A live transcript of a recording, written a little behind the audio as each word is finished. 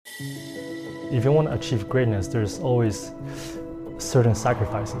If you want to achieve greatness, there's always certain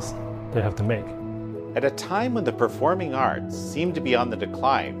sacrifices they have to make. At a time when the performing arts seem to be on the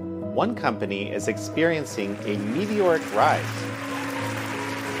decline, one company is experiencing a meteoric rise.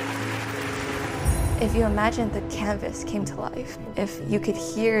 If you imagine the canvas came to life, if you could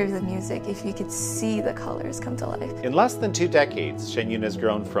hear the music, if you could see the colors come to life. In less than 2 decades, Shen has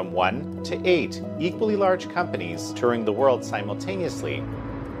grown from 1 to 8 equally large companies touring the world simultaneously,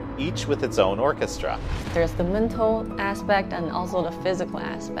 each with its own orchestra. There's the mental aspect and also the physical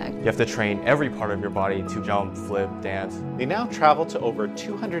aspect. You have to train every part of your body to jump, flip, dance. They now travel to over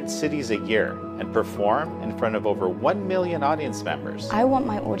 200 cities a year and perform in front of over 1 million audience members. I want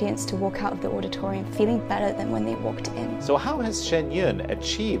my audience to walk out of the auditorium feeling better than when they walked in. So how has Shen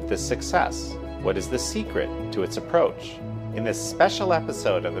achieved this success? What is the secret to its approach? In this special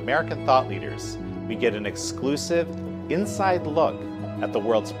episode of American Thought Leaders, we get an exclusive inside look at the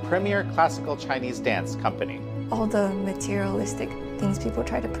world's premier classical Chinese dance company. All the materialistic things people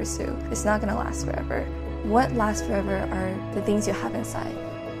try to pursue, it's not going to last forever. What lasts forever are the things you have inside.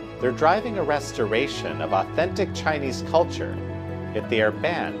 They're driving a restoration of authentic Chinese culture, yet they are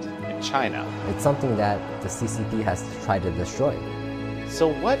banned in China. It's something that the CCP has tried to destroy.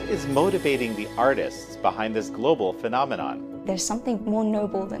 So what is motivating the artists behind this global phenomenon? There's something more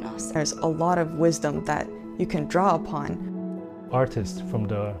noble than us. There's a lot of wisdom that you can draw upon. Artists from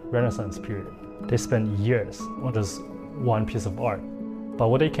the Renaissance period, they spent years on just one piece of art. But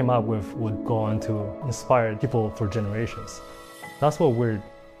what they came up with would go on to inspire people for generations. That's what we're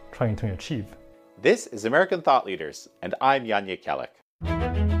trying to achieve. This is American Thought Leaders, and I'm Yanya Kellick.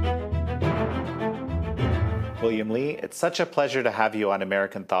 William Lee, it's such a pleasure to have you on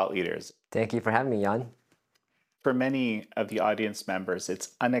American Thought Leaders. Thank you for having me, Jan. For many of the audience members,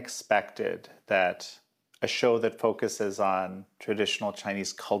 it's unexpected that a show that focuses on traditional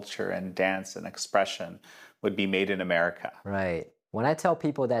Chinese culture and dance and expression would be made in America. Right. When I tell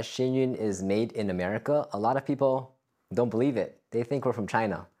people that Shen is made in America, a lot of people don't believe it. They think we're from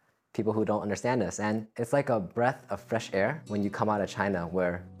China, people who don't understand us. And it's like a breath of fresh air when you come out of China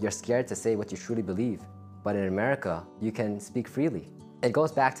where you're scared to say what you truly believe. But in America, you can speak freely. It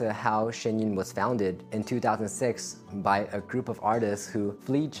goes back to how Shen was founded in 2006 by a group of artists who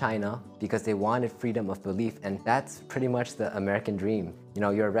fled China because they wanted freedom of belief, and that's pretty much the American dream. You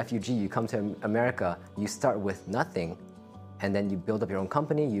know, you're a refugee, you come to America, you start with nothing, and then you build up your own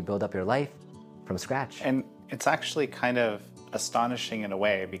company, you build up your life from scratch. And it's actually kind of astonishing in a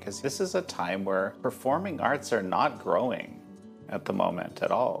way because this is a time where performing arts are not growing at the moment at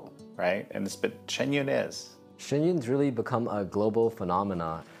all, right? But Shen is. Shen really become a global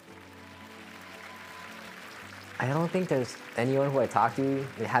phenomenon. I don't think there's anyone who I talk to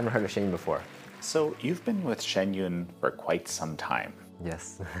that haven't heard of Shen before. So you've been with Shen for quite some time.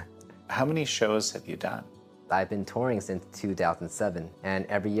 Yes. How many shows have you done? I've been touring since 2007, and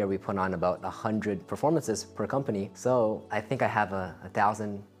every year we put on about 100 performances per company. So I think I have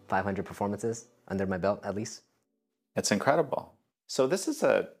 1,500 performances under my belt at least. It's incredible. So this is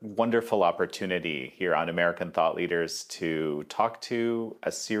a wonderful opportunity here on American Thought Leaders to talk to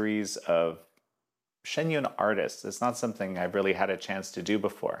a series of Shen artists. It's not something I've really had a chance to do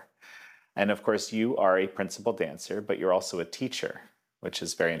before. And of course, you are a principal dancer, but you're also a teacher, which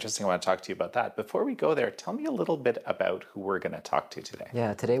is very interesting. I want to talk to you about that. Before we go there, tell me a little bit about who we're going to talk to today.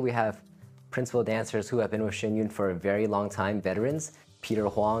 Yeah, today we have principal dancers who have been with Shen for a very long time, veterans, Peter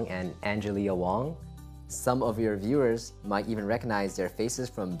Huang and Angelia Wang. Some of your viewers might even recognize their faces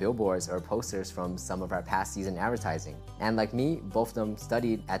from billboards or posters from some of our past season advertising. And like me, both of them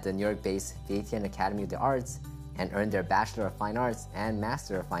studied at the New York-based Feitian Academy of the Arts and earned their Bachelor of Fine Arts and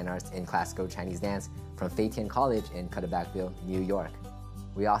Master of Fine Arts in Classical Chinese Dance from Feitian College in Cutterbackville, New York.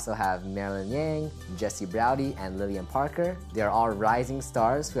 We also have Marilyn Yang, Jessie Browdy, and Lillian Parker. They are all rising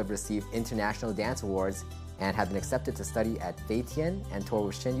stars who have received international dance awards and have been accepted to study at Feitian and tour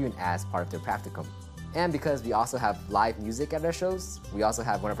with Shen as part of their practicum. And because we also have live music at our shows, we also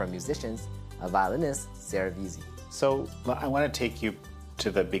have one of our musicians, a violinist, Sarah Veazey. So I want to take you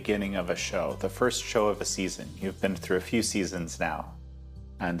to the beginning of a show, the first show of a season. You've been through a few seasons now.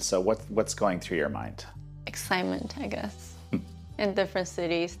 And so what's going through your mind? Excitement, I guess. In different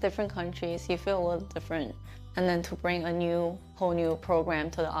cities, different countries, you feel a little different. And then to bring a whole new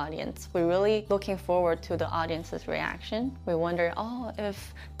program to the audience. We're really looking forward to the audience's reaction. We wonder,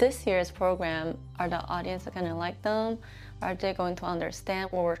 if this year's program, are the audience going to like them? Are they going to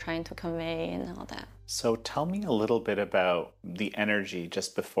understand what we're trying to convey and all that? So tell me a little bit about the energy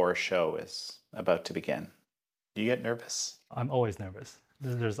just before a show is about to begin. Do you get nervous? I'm always nervous.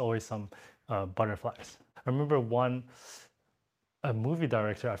 There's always some butterflies. I remember one a movie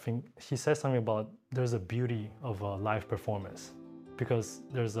director, I think he said something about there's a beauty of a live performance because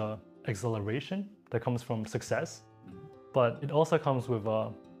there's a exhilaration that comes from success, but it also comes with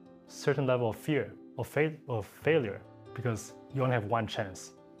a certain level of fear of failure because you only have one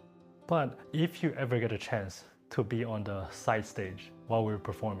chance. But if you ever get a chance to be on the side stage while we're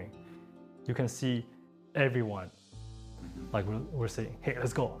performing, you can see everyone, like we're saying, hey,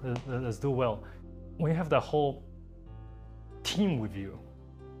 let's go, let's do well. When you have the whole team with you,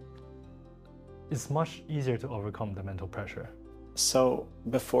 it's much easier to overcome the mental pressure. So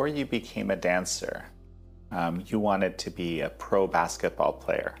before you became a dancer, you wanted to be a pro basketball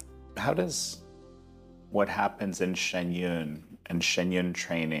player. How does what happens in Shenyun and Shenyun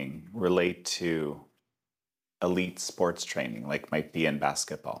training relate to elite sports training, like might be in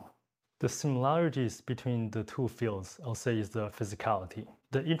basketball? The similarities between the two fields, I'll say, is the physicality.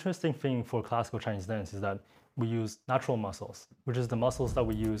 The interesting thing for classical Chinese dance is that we use natural muscles, which is the muscles that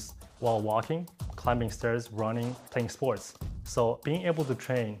we use while walking, climbing stairs, running, playing sports. So being able to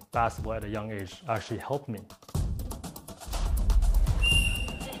train basketball at a young age actually helped me.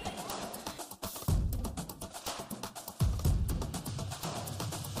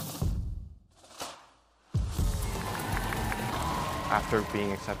 After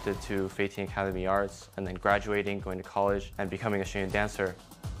being accepted to Feiting Academy Arts and then graduating, going to college, and becoming a Shenyun dancer,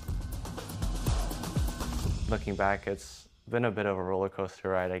 looking back, it's been a bit of a roller coaster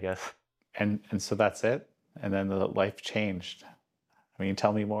ride, I guess. And so that's it? And then the life changed. I mean,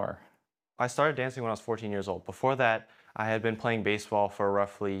 tell me more. I started dancing when I was 14 years old. Before that, I had been playing baseball for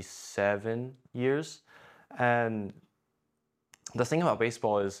roughly 7 years. And the thing about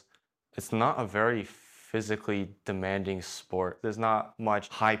baseball is it's not a very physically demanding sport. There's not much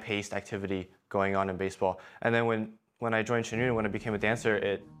high-paced activity going on in baseball. And then when I joined Shenyun, when I became a dancer,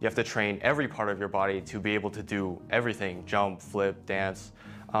 you have to train every part of your body to be able to do everything, jump, flip, dance.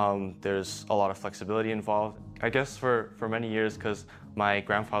 There's a lot of flexibility involved. I guess for many years, because my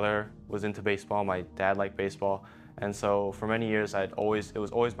grandfather was into baseball, my dad liked baseball, and so for many years it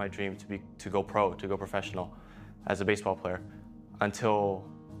was always my dream to go pro, to go professional as a baseball player, until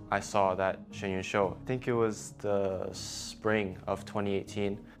I saw that Shenyun show. I think it was the spring of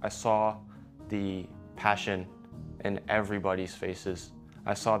 2018. I saw the passion in everybody's faces.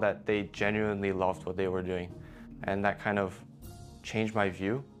 I saw that they genuinely loved what they were doing, and that kind of changed my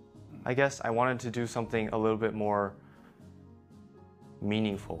view. I guess I wanted to do something a little bit more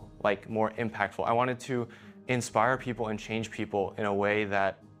meaningful, like more impactful. I wanted to inspire people and change people in a way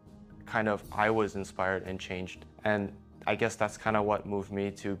that kind of I was inspired and changed. And I guess that's kind of what moved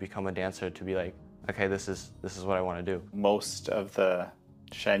me to become a dancer, to be like, okay, this is what I want to do. Most of the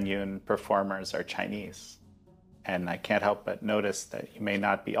Shenyun performers are Chinese. And I can't help but notice that you may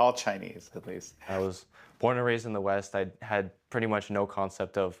not be all Chinese, at least. I was born and raised in the West. I had pretty much no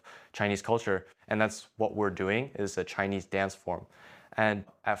concept of Chinese culture. And that's what we're doing, is a Chinese dance form. And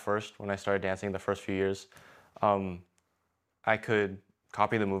at first, when I started dancing the first few years, I could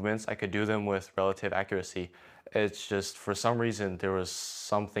copy the movements. I could do them with relative accuracy. It's just, for some reason, there was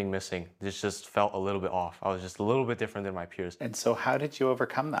something missing. It just felt a little bit off. I was just a little bit different than my peers. And so how did you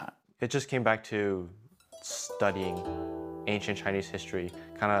overcome that? It just came back to studying ancient Chinese history,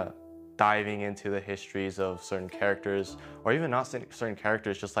 kind of diving into the histories of certain characters, or even not certain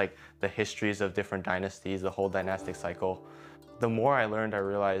characters, just like the histories of different dynasties, the whole dynastic cycle. The more I learned, I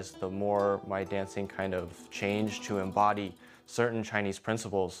realized the more my dancing kind of changed to embody certain Chinese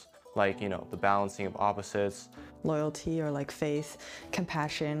principles, like, the balancing of opposites. Loyalty, or like faith,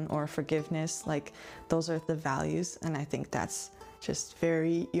 compassion, or forgiveness, like those are the values, and I think that's just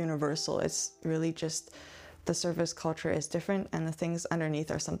very universal. It's really just the service culture is different, and the things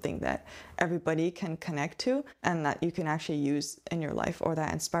underneath are something that everybody can connect to and that you can actually use in your life, or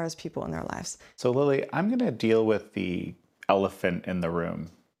that inspires people in their lives. So Lily, I'm going to deal with the elephant in the room.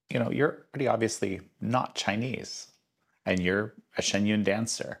 You're pretty obviously not Chinese, and you're a Shenyun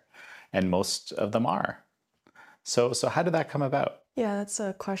dancer, and most of them are. So how did that come about? Yeah, that's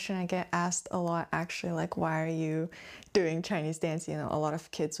a question I get asked a lot, actually, like, why are you doing Chinese dance? A lot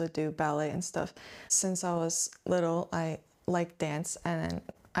of kids would do ballet and stuff. Since I was little, I liked dance, and then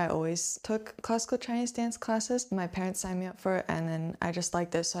I always took classical Chinese dance classes. My parents signed me up for it, and then I just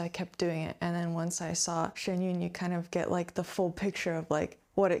liked it, so I kept doing it. And then once I saw Shenyun, you kind of get like the full picture of like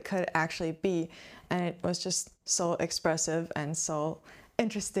what it could actually be, and it was just so expressive and so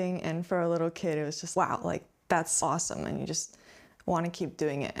interesting. And for a little kid, it was just, wow, like that's awesome, and you just want to keep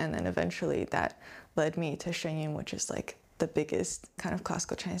doing it. And then eventually that led me to Shenyun, which is like the biggest kind of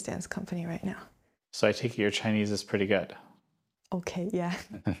classical Chinese dance company right now. So I take it your Chinese is pretty good. Okay, yeah.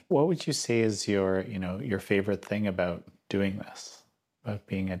 What would you say is your favorite thing about doing this, about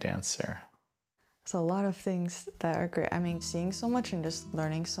being a dancer? So a lot of things that are great. I mean, seeing so much and just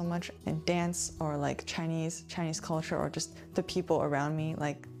learning so much in dance or like Chinese culture, or just the people around me,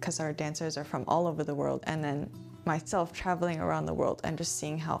 like, because our dancers are from all over the world. And then myself traveling around the world and just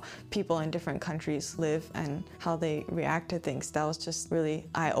seeing how people in different countries live and how they react to things. That was just really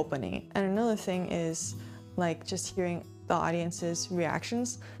eye-opening. And another thing is like just hearing the audience's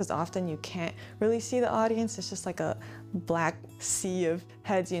reactions, because often you can't really see the audience. It's just like a black sea of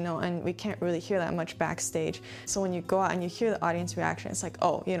heads, you know, and we can't really hear that much backstage. So when you go out and you hear the audience reaction, it's like,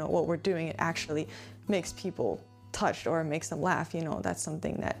 oh, you know, what we're doing, it actually makes people touched or makes them laugh, you know. That's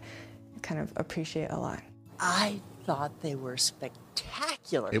something that I kind of appreciate a lot. I thought they were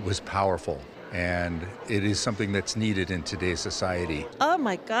spectacular. It was powerful, and it is something that's needed in today's society. Oh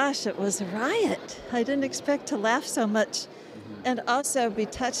my gosh, it was a riot. I didn't expect to laugh so much and also be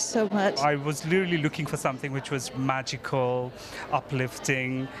touched so much. I was literally looking for something which was magical,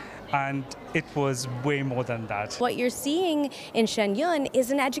 uplifting, and it was way more than that. What you're seeing in Shen Yun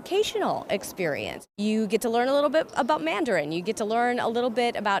is an educational experience. You get to learn a little bit about Mandarin, you get to learn a little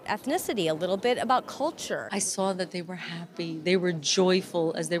bit about ethnicity, a little bit about culture. I saw that they were happy, they were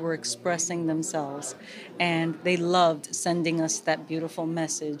joyful as they were expressing themselves, and they loved sending us that beautiful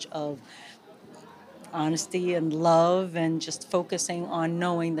message of honesty and love, and just focusing on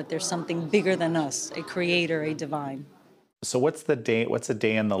knowing that there's something bigger than us, a creator, a divine. So what's a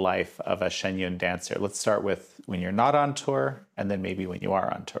day in the life of a Shen Yun dancer? Let's start with when you're not on tour, and then maybe when you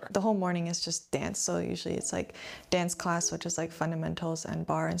are on tour. The whole morning is just dance. So usually it's like dance class, which is like fundamentals and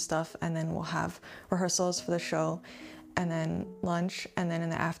bar and stuff. And then we'll have rehearsals for the show, and then lunch. And then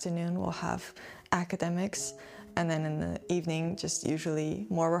in the afternoon, we'll have academics. And then in the evening, just usually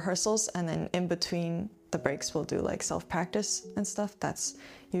more rehearsals. And then in between the breaks, we'll do like self-practice and stuff. That's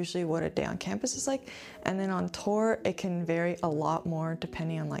usually what a day on campus is like. And then on tour, it can vary a lot more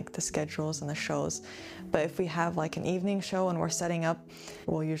depending on like the schedules and the shows. But if we have like an evening show and we're setting up,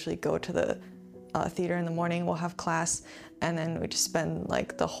 we'll usually go to the theater in the morning, we'll have class, and then we just spend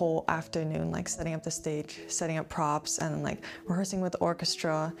like the whole afternoon like setting up the stage, setting up props, and then like rehearsing with the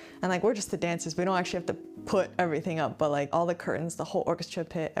orchestra. And like we're just the dancers, we don't actually have to put everything up, but like all the curtains, the whole orchestra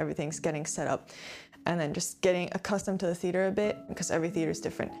pit, everything's getting set up. And then just getting accustomed to the theater a bit, because every theater is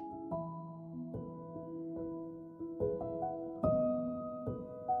different.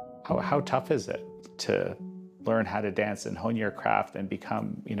 How tough is it to learn how to dance and hone your craft and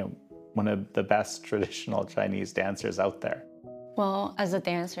become, you know, one of the best traditional Chinese dancers out there? Well, as a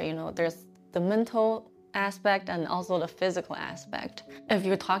dancer, you know, there's the mental aspect and also the physical aspect. If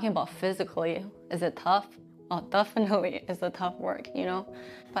you're talking about physically, is it tough? Well, definitely it's a tough work, you know?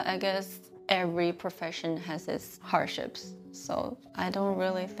 But I guess every profession has its hardships. So I don't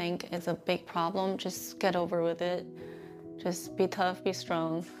really think it's a big problem. Just get over with it. Just be tough, be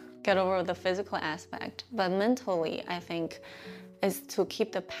strong. Get over the physical aspect. But mentally, I think, is to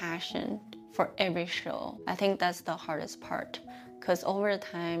keep the passion for every show. I think that's the hardest part. Because over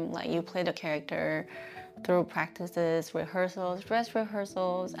time, like you play the character through practices, rehearsals, dress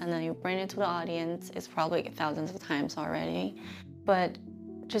rehearsals, and then you bring it to the audience. It's probably thousands of times already. But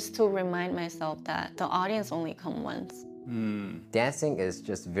just to remind myself that the audience only come once. Dancing is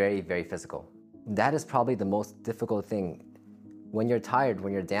just very, very physical. That is probably the most difficult thing. When you're tired,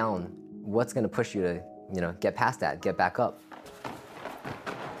 when you're down, what's gonna push you to, you know, get past that, get back up?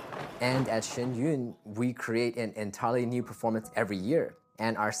 And at Shen Yun, we create an entirely new performance every year,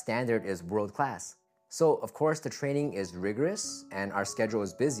 and our standard is world class. So of course the training is rigorous and our schedule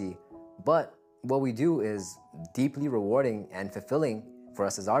is busy, but what we do is deeply rewarding and fulfilling for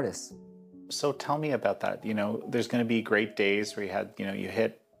us as artists. So tell me about that. You know, there's going to be great days where you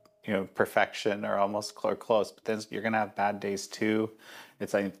hit, perfection or almost close, but then you're going to have bad days too.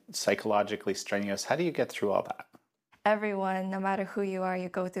 It's like psychologically strenuous. How do you get through all that? Everyone, no matter who you are, you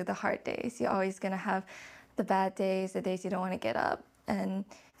go through the hard days. You're always going to have the bad days, the days you don't want to get up. And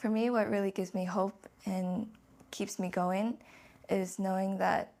for me, what really gives me hope and keeps me going is knowing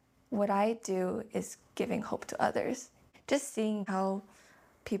that what I do is giving hope to others. Just seeing how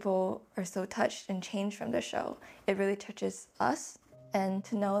people are so touched and changed from the show, it really touches us. And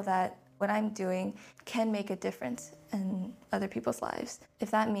to know that what I'm doing can make a difference in other people's lives.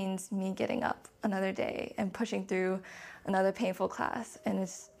 If that means me getting up another day and pushing through another painful class, and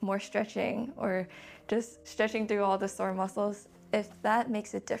it's more stretching or just stretching through all the sore muscles, if that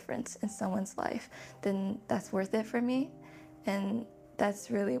makes a difference in someone's life, then that's worth it for me. And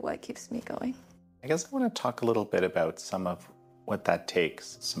that's really what keeps me going. I guess I want to talk a little bit about some of what that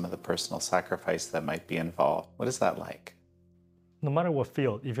takes, some of the personal sacrifice that might be involved. What is that like? No matter what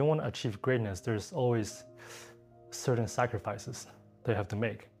field, if you want to achieve greatness, there's always certain sacrifices they have to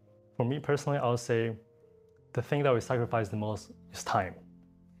make. For me personally, I would say the thing that we sacrifice the most is time.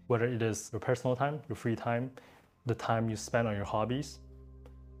 Whether it is your personal time, your free time, the time you spend on your hobbies,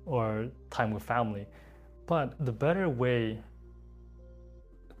 or time with family. But the better way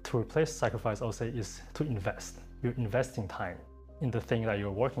to replace sacrifice, I would say, is to invest. You're investing time in the thing that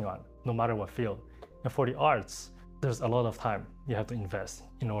you're working on, no matter what field. And for the arts, there's a lot of time you have to invest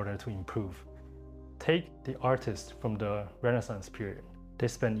in order to improve. Take the artists from the Renaissance period. They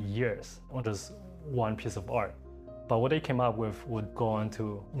spent years on just one piece of art. But what they came up with would go on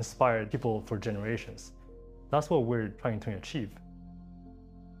to inspire people for generations. That's what we're trying to achieve.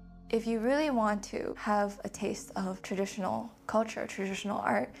 If you really want to have a taste of traditional culture, traditional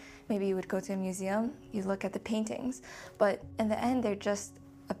art, maybe you would go to a museum, you look at the paintings, but in the end, they're just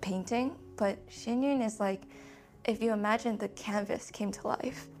a painting. But Shen Yun is like, if you imagine the canvas came to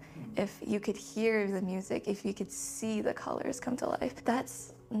life, if you could hear the music, if you could see the colors come to life,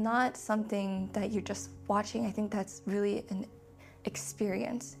 that's not something that you're just watching. I think that's really an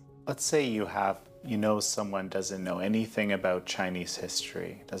experience. Let's say you know someone doesn't know anything about Chinese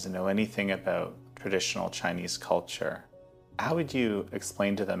history, doesn't know anything about traditional Chinese culture. How would you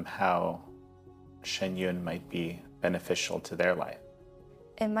explain to them how Shen Yun might be beneficial to their life?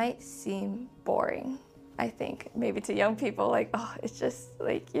 It might seem boring, I think, maybe to young people, like, oh, it's just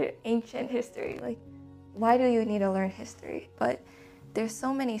like your ancient history. Like, why do you need to learn history? But there's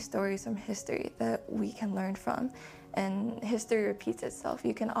so many stories from history that we can learn from, and history repeats itself.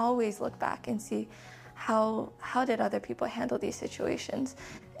 You can always look back and see how did other people handle these situations.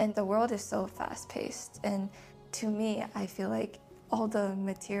 And the world is so fast-paced, and to me, I feel like all the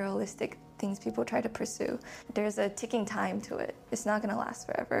materialistic things people try to pursue, there's a ticking time to it. It's not gonna last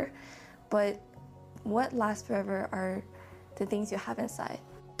forever. But what lasts forever are the things you have inside,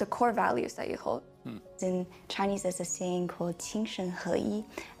 the core values that you hold. In Chinese, there's a saying called 精神合一,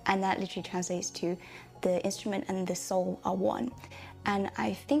 and that literally translates to the instrument and the soul are one. And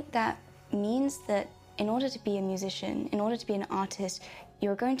I think that means that in order to be a musician, in order to be an artist,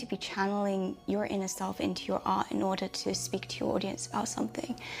 you're going to be channeling your inner self into your art in order to speak to your audience about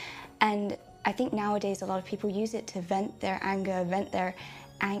something. And I think nowadays a lot of people use it to vent their anger, vent their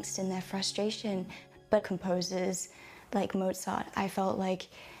angst and their frustration. But composers like Mozart, I felt like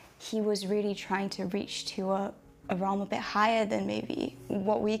he was really trying to reach to a realm a bit higher than maybe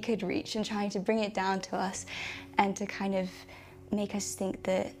what we could reach, and trying to bring it down to us and to kind of make us think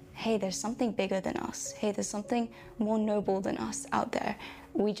that, hey, there's something bigger than us. Hey, there's something more noble than us out there.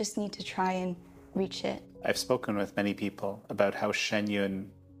 We just need to try and reach it. I've spoken with many people about how Shen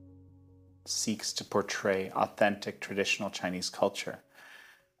Yun seeks to portray authentic traditional Chinese culture.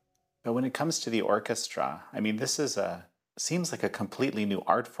 But when it comes to the orchestra, I mean, this seems like a completely new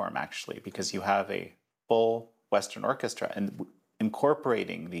art form, actually, because you have a full Western orchestra and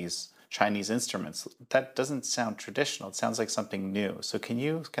incorporating these Chinese instruments. That doesn't sound traditional. It sounds like something new. So can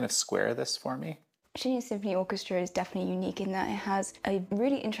you kind of square this for me? Shen Yun Symphony Orchestra is definitely unique in that it has a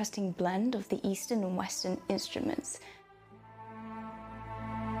really interesting blend of the Eastern and Western instruments.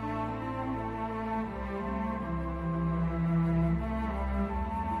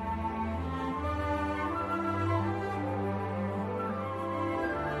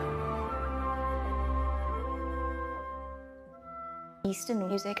 Eastern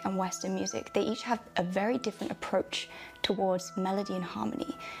music and Western music, they each have a very different approach towards melody and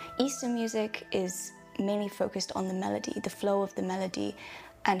harmony. Eastern music is mainly focused on the melody, the flow of the melody,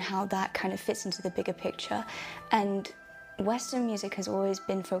 and how that kind of fits into the bigger picture. And Western music has always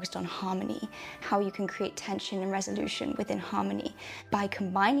been focused on harmony, how you can create tension and resolution within harmony. By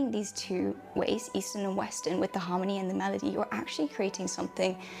combining these two ways, Eastern and Western, with the harmony and the melody, you're actually creating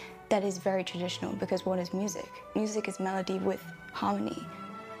something that is very traditional, because what is music? Music is melody with harmony.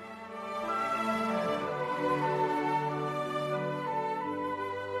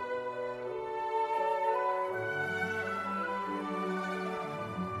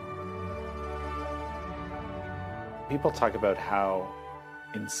 People talk about how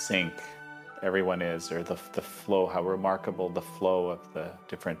in sync everyone is, or the flow, how remarkable the flow of the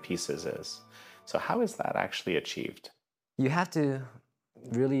different pieces is. So how is that actually achieved? You have to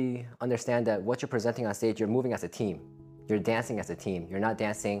really understand that what you're presenting on stage, you're moving as a team. You're dancing as a team. You're not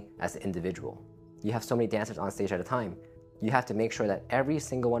dancing as an individual. You have so many dancers on stage at a time. You have to make sure that every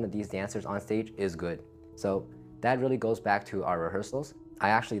single one of these dancers on stage is good. So that really goes back to our rehearsals. I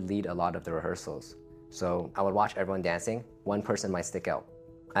actually lead a lot of the rehearsals. So I would watch everyone dancing. One person might stick out.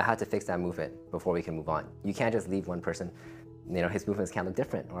 I had to fix that movement before we can move on. You can't just leave one person, his movements can't look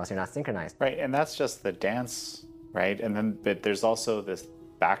different, or else you're not synchronized. Right, and that's just the dance, right? And then, but there's also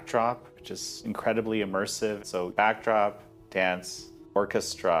backdrop, which is incredibly immersive. So backdrop, dance,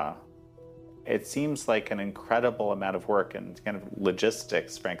 orchestra. It seems like an incredible amount of work and kind of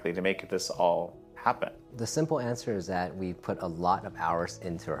logistics, frankly, to make this all happen. The simple answer is that we put a lot of hours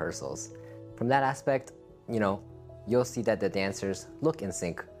into rehearsals. From that aspect, you'll see that the dancers look in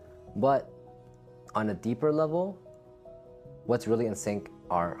sync. But on a deeper level, what's really in sync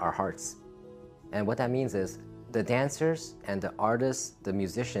are our hearts. And what that means is the dancers and the artists, the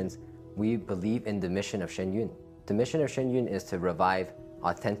musicians, we believe in the mission of Shen Yun. The mission of Shen Yun is to revive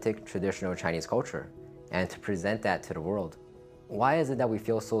authentic traditional Chinese culture and to present that to the world. Why is it that we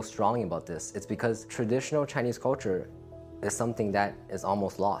feel so strongly about this? It's because traditional Chinese culture is something that is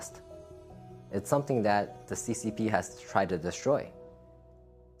almost lost. It's something that the CCP has tried to destroy.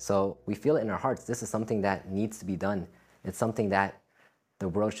 So we feel it in our hearts. This is something that needs to be done. It's something that the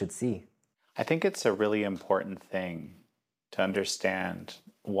world should see. I think it's a really important thing to understand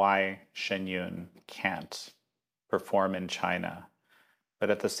why Shen Yun can't perform in China. But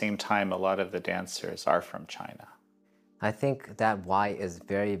at the same time, a lot of the dancers are from China. I think that why is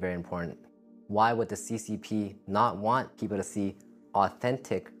very, very important. Why would the CCP not want people to see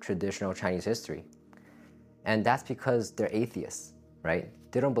authentic traditional Chinese history? And that's because they're atheists, right?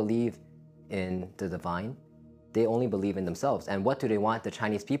 They don't believe in the divine. They only believe in themselves. And what do they want the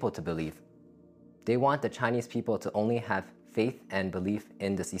Chinese people to believe? They want the Chinese people to only have faith and belief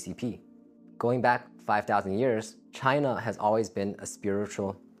in the CCP. Going back 5,000 years, China has always been a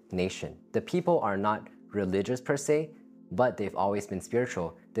spiritual nation. The people are not religious per se, but they've always been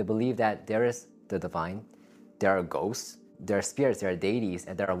spiritual. They believe that there is the divine, there are ghosts, there are spirits, there are deities,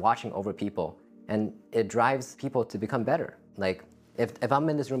 and they are watching over people. And it drives people to become better. Like, if I'm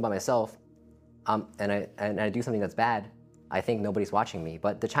in this room by myself, and I do something that's bad, I think nobody's watching me.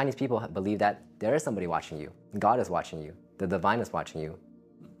 But the Chinese people believe that there is somebody watching you. God is watching you. The divine is watching you.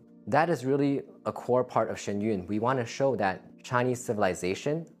 That is really a core part of Shen Yun. We want to show that Chinese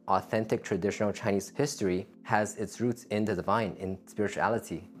civilization, authentic traditional Chinese history, has its roots in the divine, in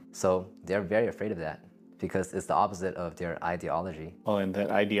spirituality. So they're very afraid of that because it's the opposite of their ideology. Well, and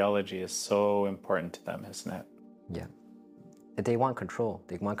that ideology is so important to them, isn't it? Yeah. They want control.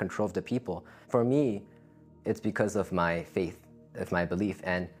 They want control of the people. For me, it's because of my faith, of my belief,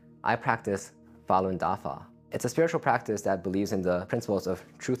 and I practice Falun Dafa. It's a spiritual practice that believes in the principles of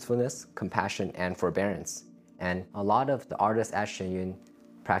truthfulness, compassion, and forbearance. And a lot of the artists at Shen Yun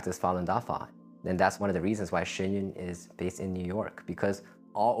practice Falun Dafa. And that's one of the reasons why Shen Yun is based in New York, because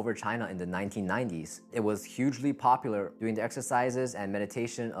all over China in the 1990s, it was hugely popular doing the exercises and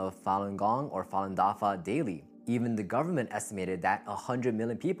meditation of Falun Gong or Falun Dafa daily. Even the government estimated that 100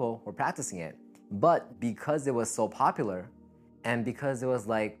 million people were practicing it. But because it was so popular, and because it was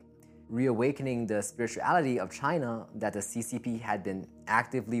like reawakening the spirituality of China that the CCP had been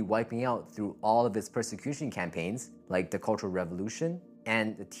actively wiping out through all of its persecution campaigns, like the Cultural Revolution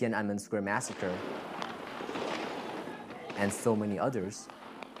and the Tiananmen Square Massacre, and so many others,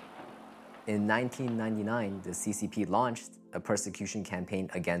 in 1999, the CCP launched a persecution campaign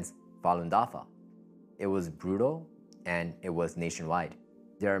against Falun Dafa. It was brutal and it was nationwide.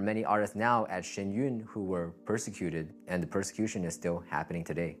 There are many artists now at Shen Yun who were persecuted, and the persecution is still happening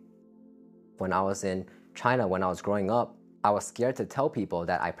today. When I was in China, when I was growing up, I was scared to tell people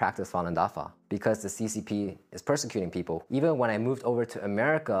that I practice Falun Dafa because the CCP is persecuting people. Even when I moved over to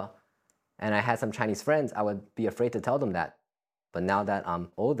America and I had some Chinese friends, I would be afraid to tell them that. But now that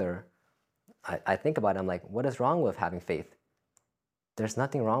I'm older, I think about it, I'm like, what is wrong with having faith? There's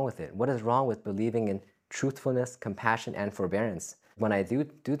nothing wrong with it. What is wrong with believing in truthfulness, compassion, and forbearance? When I do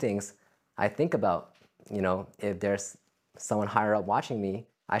things, I think about, if there's someone higher up watching me,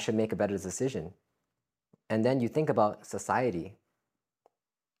 I should make a better decision. And then you think about society.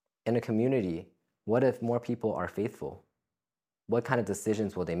 In a community, what if more people are faithful? What kind of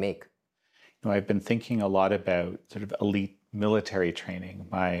decisions will they make? I've been thinking a lot about sort of elite military training.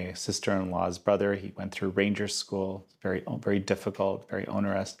 My sister-in-law's brother, he went through Ranger School, very, very difficult, very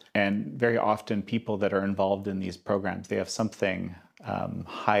onerous. And very often people that are involved in these programs, they have something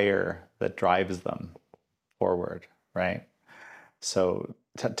higher that drives them forward, right? So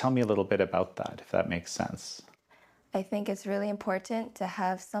tell me a little bit about that, if that makes sense. I think it's really important to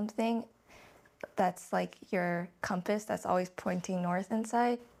have something that's like your compass that's always pointing north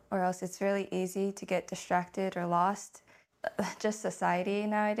inside, or else it's really easy to get distracted or lost. Just society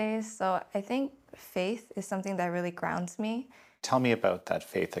nowadays. So I think faith is something that really grounds me. Tell me about that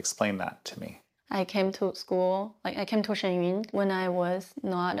faith. Explain that to me. I came to school, I came to Shen Yun when I was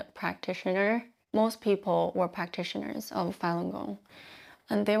not a practitioner. Most people were practitioners of Falun Gong.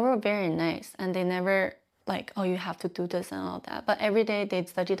 And they were very nice, and they never like, oh, you have to do this and all that. But every day they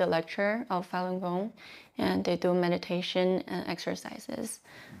study the lecture of Falun Gong and they do meditation and exercises.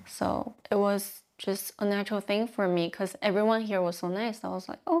 So it was just a natural thing for me because everyone here was so nice. I was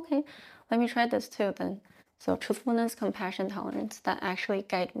like, okay, let me try this too then. So truthfulness, compassion, tolerance, that actually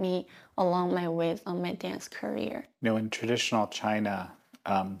guide me along my ways on my dance career. In traditional China,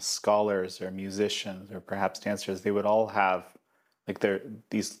 scholars or musicians or perhaps dancers, they would all have like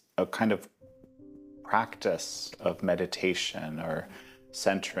these kind of practice of meditation or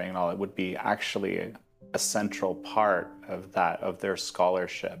centering and all. It would be actually a central part of that, of their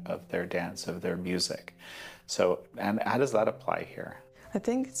scholarship, of their dance, of their music. So, and how does that apply here? I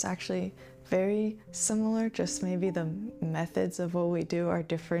think it's actually very similar, just maybe the methods of what we do are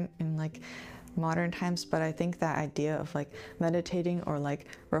different in like modern times, but I think that idea of like meditating or like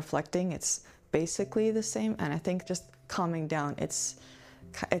reflecting, it's basically the same. And I think just calming down, it's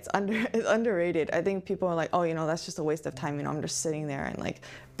underrated. I think people are like, oh, that's just a waste of time, I'm just sitting there and like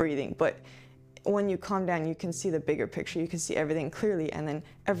breathing. But when you calm down, you can see the bigger picture, you can see everything clearly, and then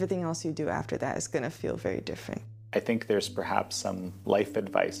everything else you do after that is going to feel very different. I think there's perhaps some life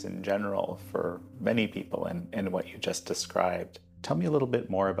advice in general for many people in what you just described. Tell me a little bit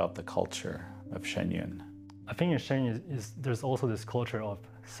more about the culture of Shen Yun. I think in Shen Yun there's also this culture of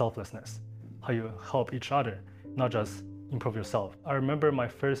selflessness, how you help each other, not just improve yourself. I remember my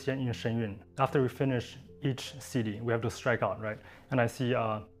first year in Shen Yun. After we finish each CD, we have to strike out, right? And I see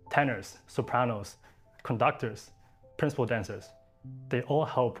tenors, sopranos, conductors, principal dancers. They all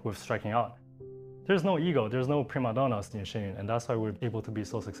help with striking out. There's no ego, there's no prima donnas in Shen Yun, and that's why we're able to be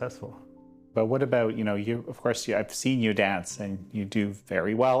so successful. But what about, you, of course, I've seen you dance and you do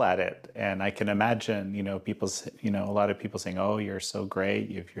very well at it. And I can imagine, a lot of people saying, oh, you're so great,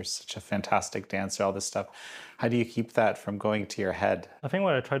 you're such a fantastic dancer, all this stuff. How do you keep that from going to your head? I think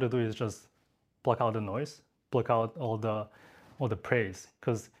what I try to do is just block out the noise, block out all the praise,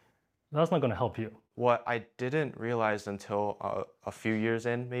 because that's not going to help you. What I didn't realize until a few years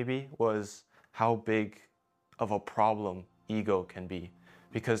in, maybe, was how big of a problem ego can be.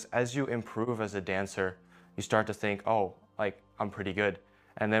 Because as you improve as a dancer, you start to think, oh, like, I'm pretty good.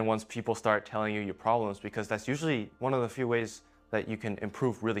 And then once people start telling you your problems, because that's usually one of the few ways that you can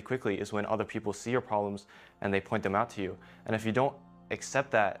improve really quickly is when other people see your problems and they point them out to you. And if you don't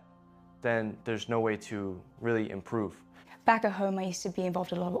accept that, then there's no way to really improve. Back at home, I used to be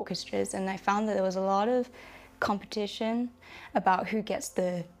involved in a lot of orchestras, and I found that there was a lot of competition about who gets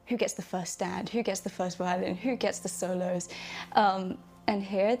the first stand, who gets the first violin, who gets the solos. And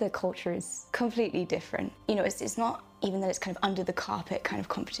here, the culture is completely different. It's not even that it's kind of under the carpet kind of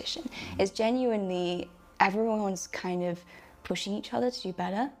competition. It's genuinely everyone's kind of pushing each other to do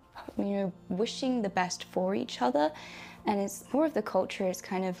better, wishing the best for each other. And it's more of the culture is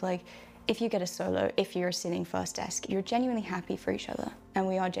kind of like, if you get a solo, if you're sitting first desk, you're genuinely happy for each other. And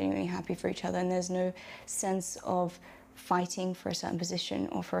we are genuinely happy for each other. And there's no sense of fighting for a certain position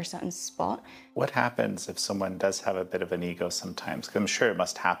or for a certain spot. What happens if someone does have a bit of an ego sometimes? Because I'm sure it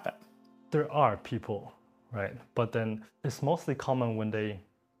must happen. There are people, right? But then it's mostly common when they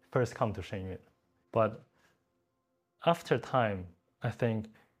first come to Shen Yun. But after time, I think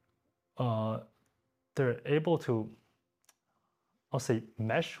they're able to, I'll say,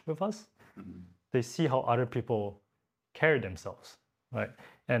 mesh with us. Mm-hmm. They see how other people carry themselves, right?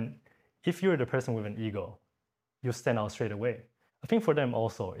 And if you're the person with an ego, you stand out straight away. I think for them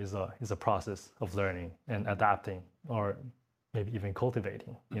also is a process of learning and adapting, or maybe even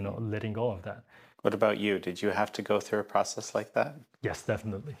cultivating, letting go of that. What about you? Did you have to go through a process like that? Yes,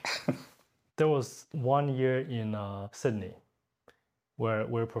 definitely. There was 1 year in Sydney where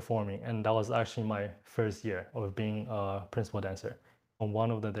we're performing, and that was actually my first year of being a principal dancer. On one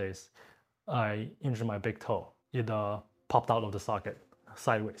of the days, I injured my big toe. It popped out of the socket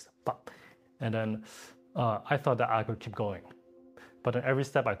sideways, pop. And then I thought that I could keep going. But then every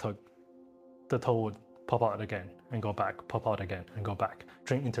step I took, the toe would pop out again and go back, pop out again and go back.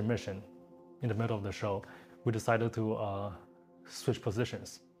 During intermission, in the middle of the show, we decided to switch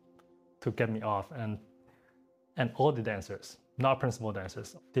positions to get me off. And all the dancers, not principal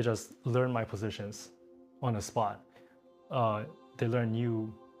dancers, they just learned my positions on the spot. They learned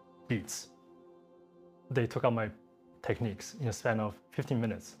new beats. They took out my techniques in a span of 15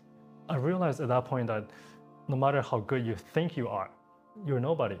 minutes. I realized at that point that no matter how good you think you are, you're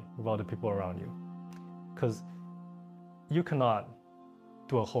nobody without the people around you. Because you cannot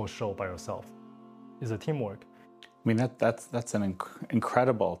do a whole show by yourself. It's a teamwork. I mean, that's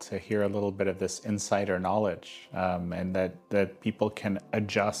incredible to hear a little bit of this insider knowledge, and that people can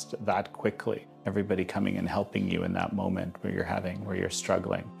adjust that quickly. Everybody coming and helping you in that moment where you're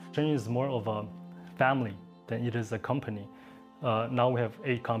struggling. Shen Yun is more of a family than it is a company. Now we have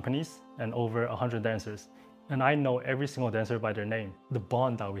 8 companies and over 100 dancers. And I know every single dancer by their name. The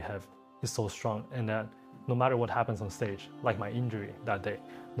bond that we have is so strong, and that no matter what happens on stage, like my injury that day,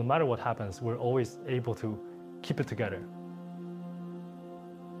 no matter what happens, we're always able to keep it together.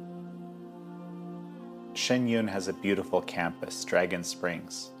 Shen Yun has a beautiful campus, Dragon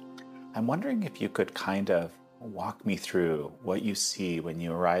Springs. I'm wondering if you could kind of walk me through what you see when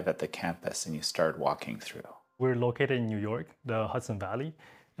you arrive at the campus and you start walking through. We're located in New York, the Hudson Valley,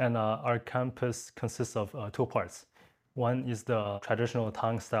 and our campus consists of 2 parts. One is the traditional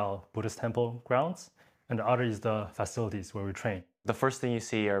Tang-style Buddhist temple grounds, and the other is the facilities where we train. The first thing you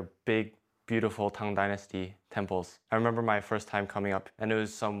see are big, beautiful Tang Dynasty temples. I remember my first time coming up, and it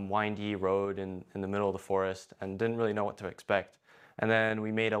was some windy road in the middle of the forest, and didn't really know what to expect. And then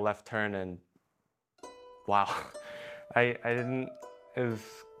we made a left turn, and wow, I didn't, it was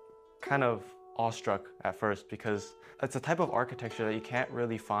kind of awestruck at first, because it's a type of architecture that you can't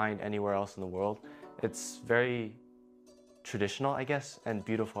really find anywhere else in the world. It's very traditional, I guess, and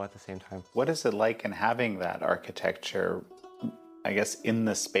beautiful at the same time. What is it like in having that architecture, I guess, in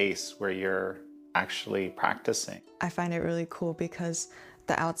the space where you're actually practicing? I find it really cool because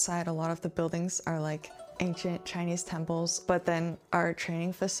the outside, a lot of the buildings are like ancient Chinese temples, but then our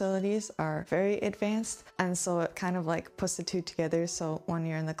training facilities are very advanced, and so it kind of like puts the two together. So when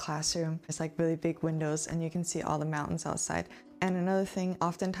you're in the classroom, it's like really big windows and you can see all the mountains outside. And another thing,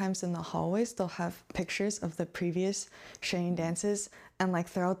 oftentimes in the hallways, they'll have pictures of the previous Shen Yun dances and like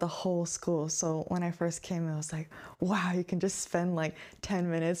throughout the whole school. So when I first came, it was like, wow, you can just spend like 10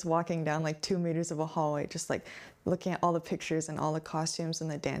 minutes walking down like 2 meters of a hallway, just like looking at all the pictures and all the costumes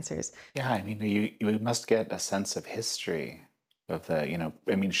and the dancers. Yeah, I mean, you must get a sense of history of the,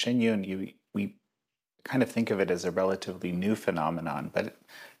 I mean, Shen Yun, we kind of think of it as a relatively new phenomenon, but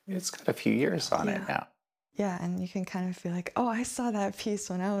it's got a few years on it now. Yeah, and you can kind of feel like, oh, I saw that piece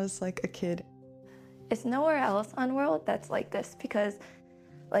when I was like a kid. It's nowhere else on world that's like this, because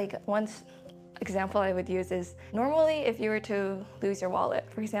like one example I would use is normally if you were to lose your wallet,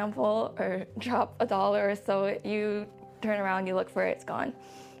 for example, or drop $1 or so, you turn around, you look for it, it's gone.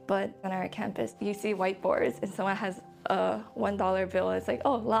 But on our campus, you see whiteboards and someone has a $1 bill, it's like,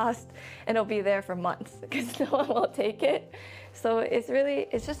 oh, lost, and it'll be there for months because no one will take it. So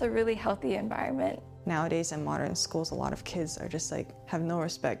it's just a really healthy environment. Nowadays in modern schools, a lot of kids are just like have no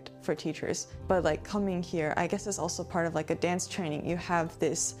respect for teachers. But like coming here, I guess it's also part of like a dance training. You have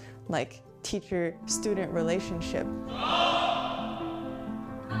this like teacher-student relationship.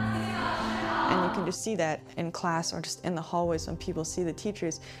 And you can just see that in class or just in the hallways when people see the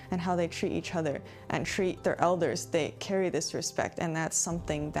teachers and how they treat each other and treat their elders. They carry this respect, and that's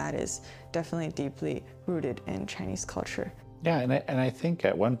something that is definitely deeply rooted in Chinese culture. Yeah, and I think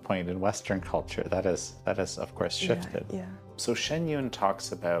at one point in Western culture, that is of course shifted. Yeah. So Shen Yun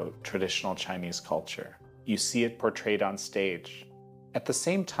talks about traditional Chinese culture. You see it portrayed on stage. At the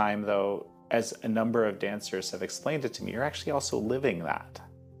same time, though, as a number of dancers have explained it to me, you're actually also living that.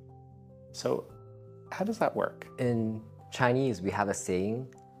 So how does that work? In Chinese, we have a saying,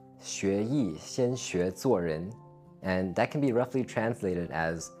 学艺先学做人, and that can be roughly translated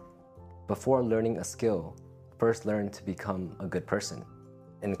as, before learning a skill, first learn to become a good person.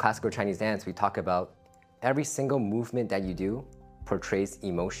 In classical Chinese dance, we talk about every single movement that you do portrays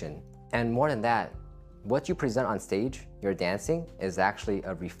emotion. And more than that, what you present on stage, your dancing, is actually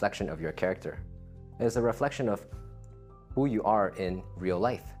a reflection of your character. It's a reflection of who you are in real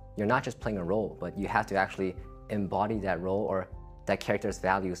life. You're not just playing a role, but you have to actually embody that role or that character's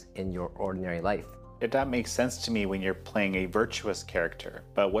values in your ordinary life. That makes sense to me when you're playing a virtuous character,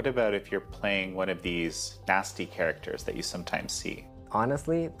 but what about if you're playing one of these nasty characters that you sometimes see?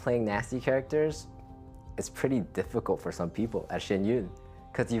 Honestly, playing nasty characters is pretty difficult for some people at Shen Yun,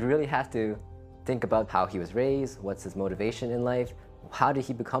 because you really have to think about how he was raised, what's his motivation in life, how did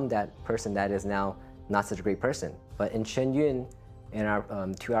he become that person that is now not such a great person. But in Shen Yun, in our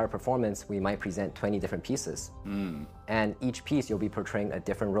 2-hour performance, we might present 20 different pieces. And each piece, you'll be portraying a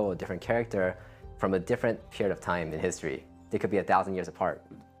different role, a different character, from a different period of time in history. They could be 1,000 years apart,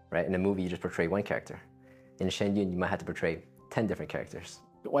 right? In a movie, you just portray one character. In Shen Yun, you might have to portray 10 different characters.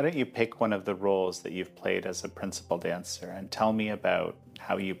 Why don't you pick one of the roles that you've played as a principal dancer and tell me about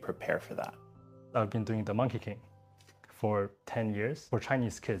how you prepare for that? I've been doing the Monkey King for 10 years. For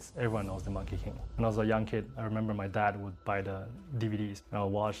Chinese kids, everyone knows the Monkey King. When I was a young kid, I remember my dad would buy the DVDs and I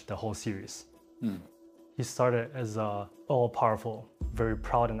would watch the whole series. He started as a all-powerful, very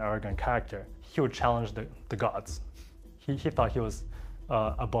proud and arrogant character. He would challenge the gods. He thought he was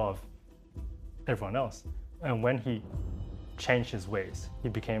above everyone else. And when he changed his ways, he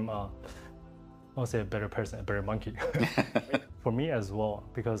became I would say a better person, a better monkey. For me as well,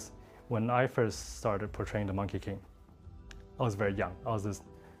 because when I first started portraying the Monkey King, I was very young. I was this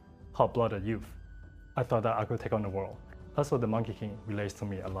hot-blooded youth. I thought that I could take on the world. That's what the Monkey King relates to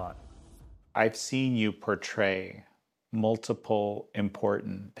me a lot. I've seen you portray multiple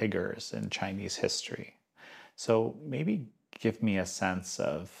important figures in Chinese history. So maybe give me a sense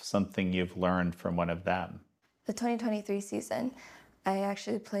of something you've learned from one of them. The 2023 season, I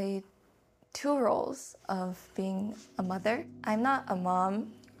actually played 2 roles of being a mother. I'm not a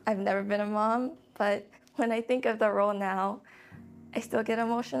mom. I've never been a mom, but when I think of the role now, I still get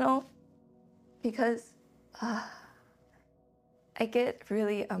emotional because I get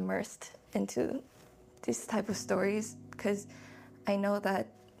really immersed into these type of stories because I know that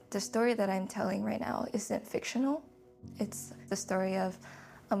the story that I'm telling right now isn't fictional. It's the story of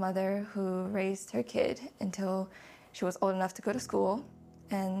a mother who raised her kid until she was old enough to go to school,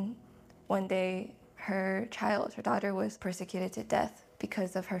 and one day her daughter was persecuted to death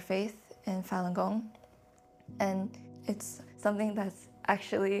because of her faith in Falun Gong. And it's something that's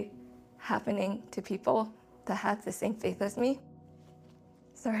actually happening to people that have the same faith as me.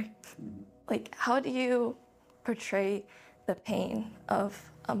 Sorry. Like, how do you portray the pain of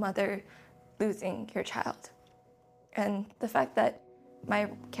a mother losing your child? And the fact that my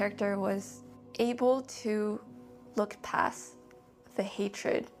character was able to look past the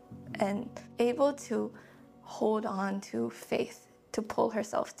hatred and able to hold on to faith to pull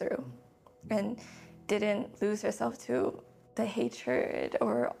herself through and didn't lose herself to the hatred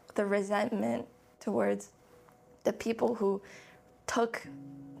or the resentment towards the people who took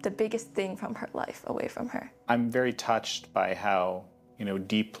the biggest thing from her life away from her. I'm very touched by how,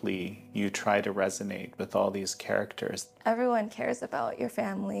 deeply you try to resonate with all these characters. Everyone cares about your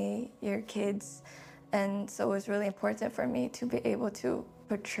family, your kids, and so it was really important for me to be able to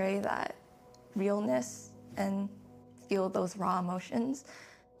portray that realness and feel those raw emotions.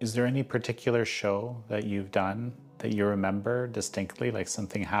 Is there any particular show that you've done that you remember distinctly, like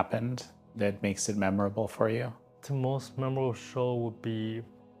something happened that makes it memorable for you? The most memorable show would be,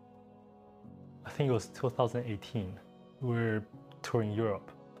 I think it was 2018. We were touring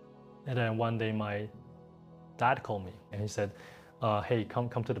Europe. And then one day my dad called me and he said, hey, come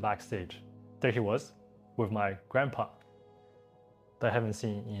to the backstage. There he was with my grandpa that I haven't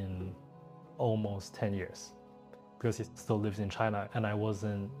seen in almost 10 years because he still lives in China and I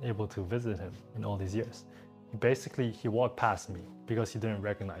wasn't able to visit him in all these years. He walked past me because he didn't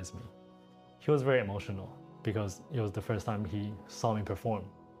recognize me. He was very emotional because it was the first time he saw me perform.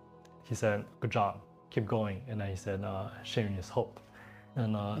 He said, good job, keep going. And then he said, Shen Yun is hope.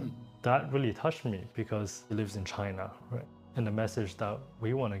 And that really touched me because he lives in China, right? And the message that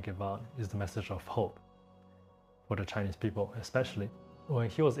we want to give out is the message of hope for the Chinese people, especially. When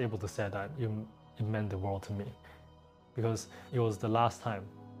he was able to say that, it meant the world to me because it was the last time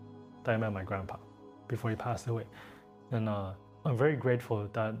that I met my grandpa before he passed away. And I'm very grateful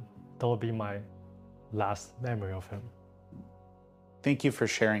that will be my last memory of him. Thank you for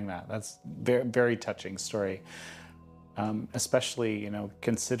sharing that. That's very, very touching story. Especially,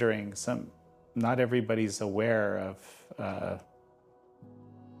 considering not everybody's aware of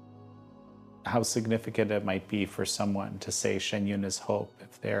how significant it might be for someone to say Shen Yun is hope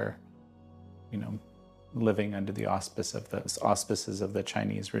if they're, living under the auspices of the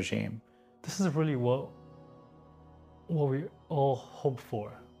Chinese regime. This is really what we all hope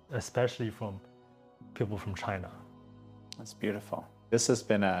for, especially from people from China. That's beautiful. This has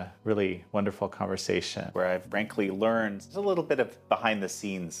been a really wonderful conversation where I've frankly learned a little bit of behind the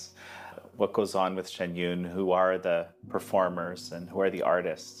scenes, what goes on with Shen Yun, who are the performers and who are the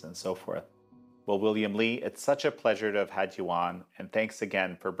artists and so forth. Well, William Lee, it's such a pleasure to have had you on, and thanks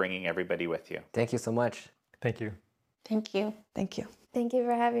again for bringing everybody with you. Thank you so much. Thank you. Thank you. Thank you. Thank you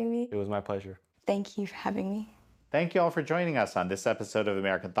for having me. It was my pleasure. Thank you for having me. Thank you all for joining us on this episode of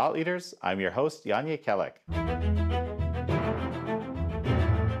American Thought Leaders. I'm your host, Yanya Kellick.